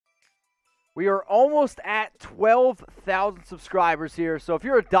We are almost at 12,000 subscribers here, so if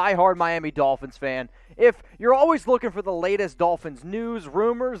you're a diehard Miami Dolphins fan, if you're always looking for the latest Dolphins news,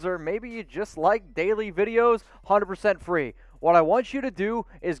 rumors, or maybe you just like daily videos, 100% free. What I want you to do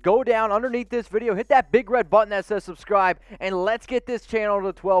is go down underneath this video, hit that big red button that says subscribe, and let's get this channel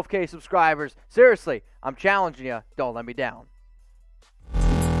to 12K subscribers. Seriously, I'm challenging you. Don't let me down.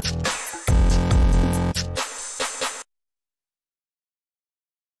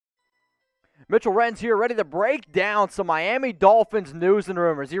 Mitchell Renz here, ready to break down some Miami Dolphins news and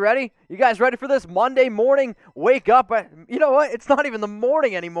rumors. You ready? You guys ready for this Monday morning? Wake up. You know what? It's not even the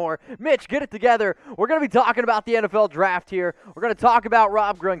morning anymore. Mitch, get it together. We're going to be talking about the NFL draft here. We're going to talk about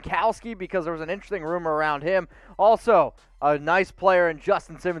Rob Gronkowski because there was an interesting rumor around him. Also, a nice player in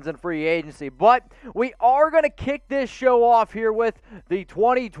Justin Simmons in free agency. But we are going to kick this show off here with the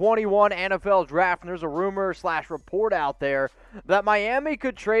 2021 NFL Draft. And there's a rumor/report out there that Miami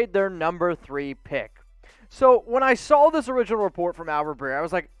could trade their number 3 pick. So when I saw this original report from Albert Breer, I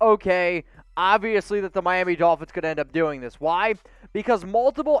was like, okay, obviously that the Miami Dolphins could end up doing this. Why? Because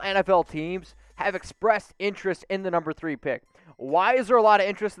multiple NFL teams have expressed interest in the number 3 pick. Why is there a lot of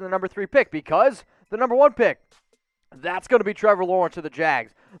interest in the number 3 pick? Because the number 1 pick, that's going to be Trevor Lawrence of the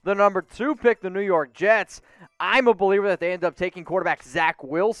Jags. The number 2 pick, the New York Jets. I'm a believer that they end up taking quarterback Zach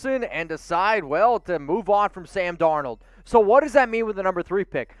Wilson and decide, well, to move on from Sam Darnold. So what does that mean with the number 3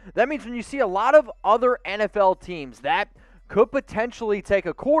 pick? That means when you see a lot of other NFL teams that could potentially take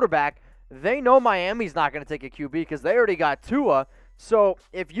a quarterback, they know Miami's not going to take a QB because they already got Tua. So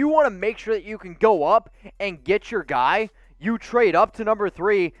if you want to make sure that you can go up and get your guy, you trade up to number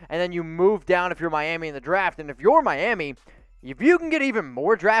 3, and then you move down if you're Miami in the draft. And if you're Miami, if you can get even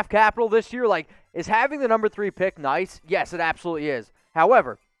more draft capital this year, like, is having the number 3 pick nice? Yes, it absolutely is.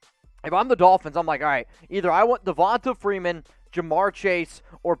 However, if I'm the Dolphins, I'm like, all right, either I want Devonta Freeman, Jamar Chase,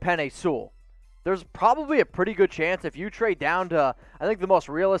 or Penei Sewell. There's probably a pretty good chance if you trade down to, I think the most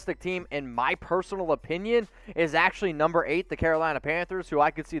realistic team, in my personal opinion, is actually number 8, the Carolina Panthers, who I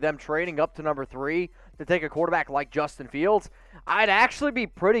could see them trading up to number 3 to take a quarterback like Justin Fields. I'd actually be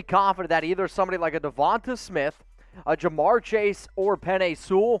pretty confident that either somebody like a Devonta Smith, a Jamar Chase, or Penei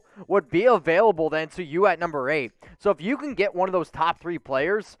Sewell would be available then to you at number 8. So if you can get one of those top 3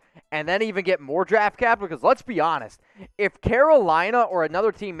 players and then even get more draft capital, because let's be honest, if Carolina or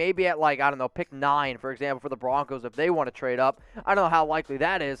another team maybe at, like, I don't know, pick 9, for example, for the Broncos, if they want to trade up, I don't know how likely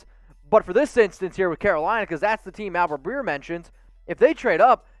that is. But for this instance here with Carolina, because that's the team Albert Breer mentioned, if they trade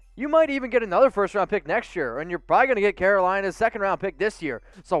up, you might even get another first-round pick next year, and you're probably going to get Carolina's second-round pick this year.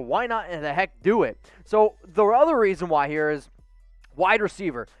 So why not in the heck do it? So the other reason why here is wide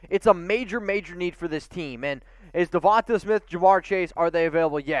receiver. It's a major, major need for this team. And is Devonta Smith, Jamar Chase, are they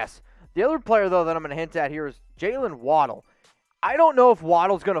available? Yes. The other player, though, that I'm going to hint at here is Jalen Waddle. I don't know if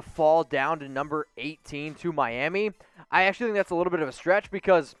Waddle's going to fall down to number 18 to Miami. I actually think that's a little bit of a stretch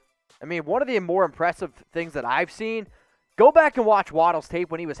because, I mean, one of the more impressive things that I've seen, go back and watch Waddle's tape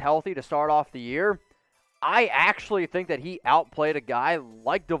when he was healthy to start off the year. I actually think that he outplayed a guy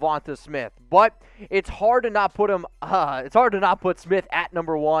like Devonta Smith, but it's hard to not put him. It's hard to not put Smith at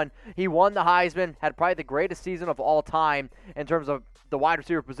number 1. He won the Heisman, had probably the greatest season of all time in terms of the wide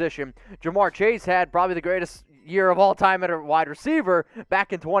receiver position. Jamar Chase had probably the greatest year of all time at a wide receiver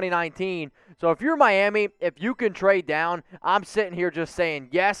back in 2019. So if you're Miami, if you can trade down, I'm sitting here just saying,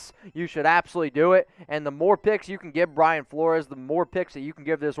 yes, you should absolutely do it. And the more picks you can give Brian Flores, the more picks that you can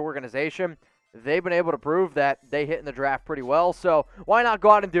give this organization. They've been able to prove that they hit in the draft pretty well. So why not go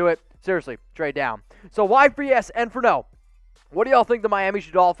out and do it? Seriously, trade down. So why for yes and for no? What do y'all think the Miami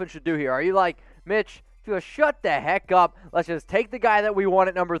Dolphins should do here? Are you like, Mitch, just shut the heck up. Let's just take the guy that we want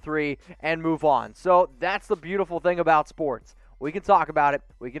at number 3 and move on. So that's the beautiful thing about sports. We can talk about it.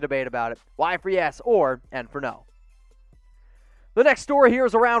 We can debate about it. Why for yes or and for no. The next story here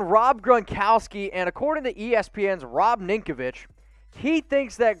is around Rob Gronkowski, and according to ESPN's Rob Ninkovich, he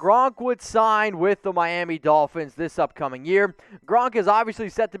thinks that Gronk would sign with the Miami Dolphins this upcoming year. Gronk is obviously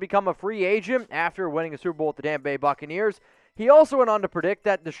set to become a free agent after winning a Super Bowl with the Tampa Bay Buccaneers. He also went on to predict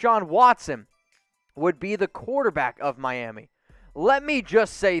that Deshaun Watson would be the quarterback of Miami. Let me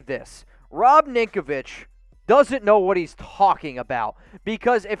just say this. Rob Ninkovich doesn't know what he's talking about,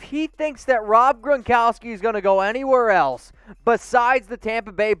 because if he thinks that Rob Gronkowski is going to go anywhere else besides the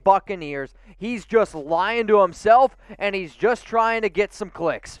Tampa Bay Buccaneers, he's just lying to himself, and he's just trying to get some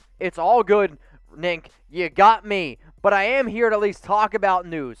clicks. It's all good, Nink. You got me. But I am here to at least talk about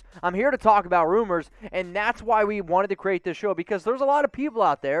news. I'm here to talk about rumors, and that's why we wanted to create this show, because there's a lot of people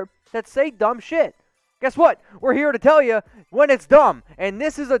out there that say dumb shit. Guess what? We're here to tell you when it's dumb. And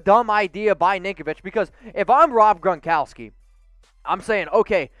this is a dumb idea by Ninkovich, because if I'm Rob Gronkowski, I'm saying,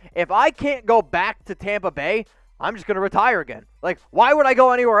 okay, if I can't go back to Tampa Bay, I'm just going to retire again. Like, why would I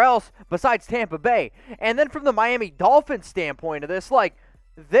go anywhere else besides Tampa Bay? And then from the Miami Dolphins standpoint of this, like,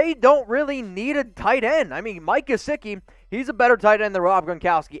 they don't really need a tight end. I mean, Mike Gesicki, he's a better tight end than Rob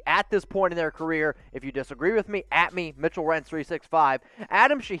Gronkowski at this point in their career. If you disagree with me, at me, Mitchell Renz 365.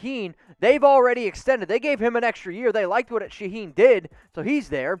 Adam Shaheen, they've already extended. They gave him an extra year. They liked what Shaheen did, so he's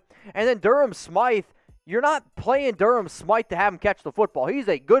there. And then Durham Smythe, you're not playing Durham Smythe to have him catch the football. He's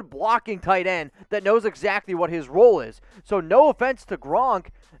a good blocking tight end that knows exactly what his role is. So no offense to Gronk,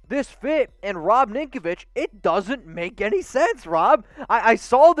 this fit and Rob Ninkovich, it doesn't make any sense, Rob. I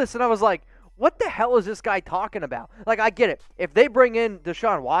saw this and I was like, what the hell is this guy talking about? Like, I get it. If they bring in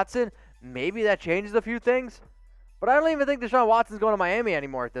Deshaun Watson, maybe that changes a few things. But I don't even think Deshaun Watson's going to Miami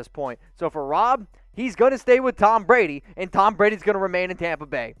anymore at this point. So for Rob, he's going to stay with Tom Brady, and Tom Brady's going to remain in Tampa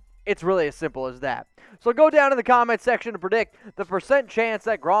Bay. It's really as simple as that. So go down in the comment section to predict the percent chance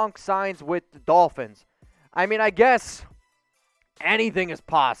that Gronk signs with the Dolphins. I mean, I guess anything is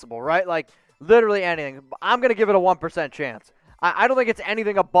possible, right? Like, literally anything. I'm going to give it a 1% chance. I don't think it's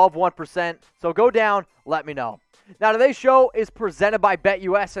anything above 1%. So go down, let me know. Now, today's show is presented by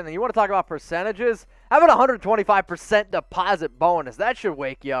BetUS, and you want to talk about percentages? How about 125% deposit bonus? That should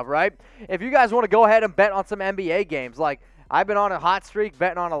wake you up, right? If you guys want to go ahead and bet on some NBA games, like I've been on a hot streak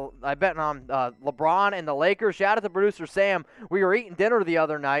betting on LeBron and the Lakers. Shout out to producer Sam. We were eating dinner the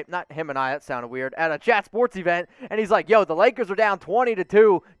other night. Not him and I. That sounded weird. At a Chat Sports event, and he's like, "Yo, the Lakers are down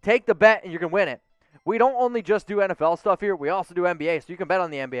 20-2. Take the bet, and you can win it." We don't only just do NFL stuff here. We also do NBA, so you can bet on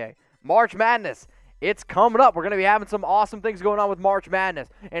the NBA. March Madness. It's coming up. We're going to be having some awesome things going on with March Madness.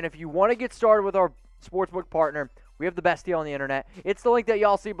 And if you want to get started with our sportsbook partner, we have the best deal on the internet. It's the link that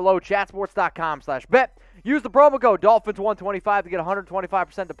y'all see below, chatsports.com/bet. Use the promo code Dolphins125 to get a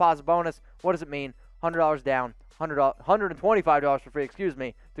 125% deposit bonus. What does it mean? $100 down, $125 for free,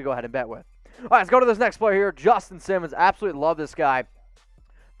 to go ahead and bet with. All right, let's go to this next player here, Justin Simmons. Absolutely love this guy.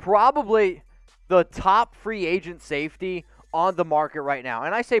 Probably the top free agent safety on the market right now.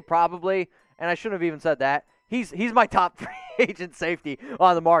 And I say probably, and I shouldn't have even said that. He's my top free agent safety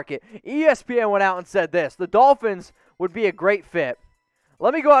on the market. ESPN went out and said this: the Dolphins would be a great fit.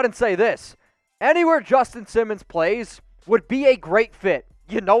 Let me go out and say this. Anywhere Justin Simmons plays would be a great fit.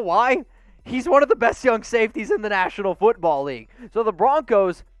 You know why? He's one of the best young safeties in the National Football League. So the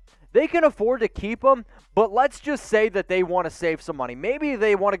Broncos, they can afford to keep him, but let's just say that they want to save some money. Maybe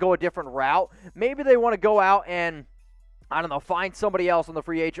they want to go a different route. Maybe they want to go out and, I don't know, find somebody else on the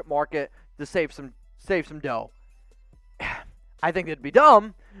free agent market to save some dough. I think it'd be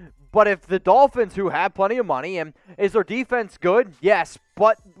dumb, but if the Dolphins, who have plenty of money, and is their defense good? Yes,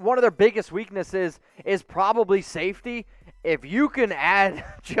 but one of their biggest weaknesses is probably safety. If you can add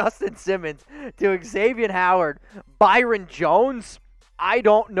Justin Simmons to Xavier Howard, Byron Jones, I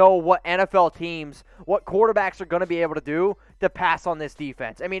don't know what NFL teams, what quarterbacks are going to be able to do to pass on this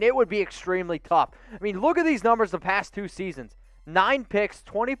defense. I mean, it would be extremely tough. I mean, look at these numbers the past 2 seasons. 9 picks,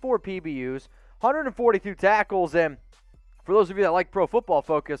 24 PBUs, 142 tackles, and for those of you that like Pro Football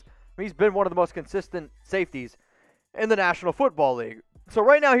Focus, he's been one of the most consistent safeties in the National Football League. So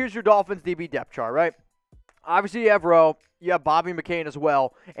right now, here's your Dolphins DB depth chart, right? Obviously, you have Rowe, you have Bobby McCain as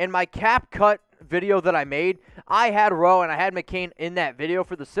well. In my cap cut video that I made, I had Rowe and I had McCain in that video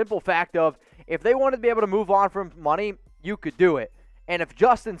for the simple fact of, if they wanted to be able to move on from money, you could do it. And if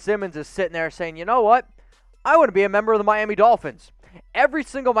Justin Simmons is sitting there saying, you know what, I want to be a member of the Miami Dolphins, every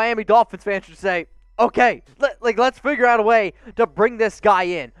single Miami Dolphins fan should say, okay, let's figure out a way to bring this guy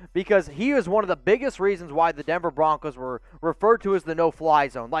in, because he is one of the biggest reasons why the Denver Broncos were referred to as the no-fly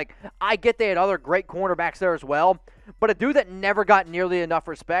zone. Like, I get they had other great cornerbacks there as well, but a dude that never got nearly enough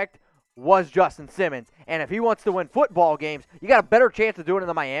respect was Justin Simmons. And if he wants to win football games, you got a better chance of doing it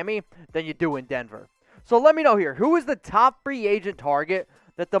in Miami than you do in Denver. So let me know here, who is the top free agent target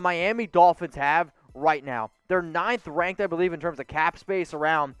that the Miami Dolphins have right now? They're 9th ranked, I believe, in terms of cap space,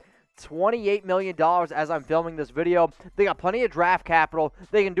 around $28 million as I'm filming this video. They got plenty of draft capital.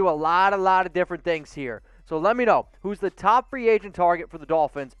 They can do a lot of different things here. So let me know, who's the top free agent target for the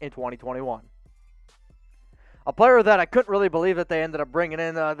Dolphins in 2021? A player that I couldn't really believe that they ended up bringing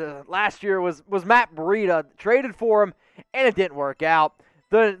in last year was Matt Breida. Traded for him, and it didn't work out.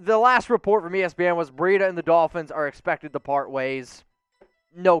 The last report from ESPN was Breida and the Dolphins are expected to part ways.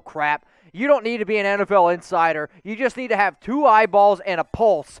 No crap. You don't need to be an NFL insider. You just need to have 2 eyeballs and a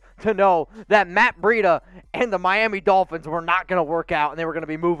pulse to know that Matt Breida and the Miami Dolphins were not going to work out and they were going to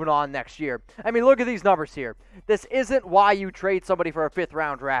be moving on next year. I mean, look at these numbers here. This isn't why you trade somebody for a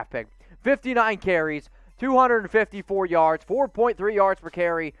 5th-round draft pick. 59 carries, 254 yards, 4.3 yards per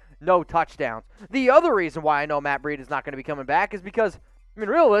carry, no touchdowns. The other reason why I know Matt Breida is not going to be coming back is because,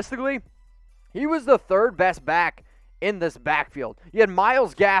 realistically, he was the third best back in this backfield. You had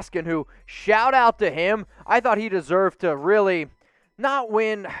Myles Gaskin, who, shout out to him, I thought he deserved to really not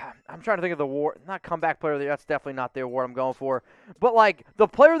win. I'm trying to think of the award. Not comeback player of the year. That's definitely not the award I'm going for. But, like, the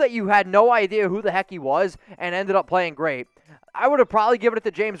player that you had no idea who the heck he was and ended up playing great. I would have probably given it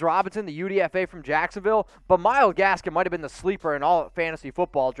to James Robinson, the UDFA from Jacksonville, but Myles Gaskin might have been the sleeper in all fantasy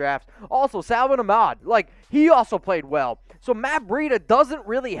football drafts. Also, Salvin Ahmed, he also played well. So Matt Breida doesn't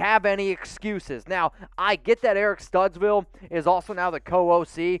really have any excuses. Now, I get that Eric Studesville is also now the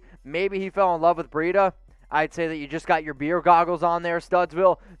co-OC. Maybe he fell in love with Breida. I'd say that you just got your beer goggles on there,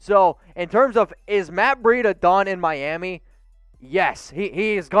 Studesville. So, in terms of, is Matt Breida done in Miami? Yes,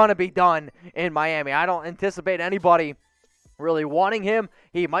 he is going to be done in Miami. I don't anticipate anybody really wanting him.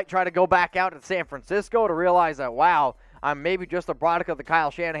 He might try to go back out to San Francisco to realize that, wow, I'm maybe just a product of the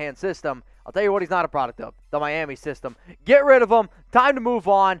Kyle Shanahan system. I'll tell you what he's not a product of, the Miami system. Get rid of him. Time to move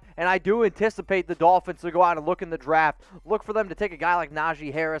on, and I do anticipate the Dolphins to go out and look in the draft. Look for them to take a guy like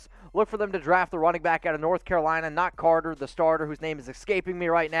Najee Harris. Look for them to draft the running back out of North Carolina, not Carter, the starter, whose name is escaping me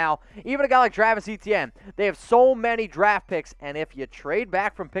right now. Even a guy like Travis Etienne. They have so many draft picks, and if you trade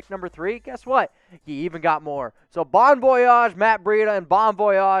back from pick number 3, guess what? You even got more. So bon voyage, Matt Breida, and bon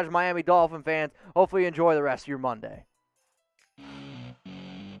voyage, Miami Dolphin fans. Hopefully you enjoy the rest of your Monday.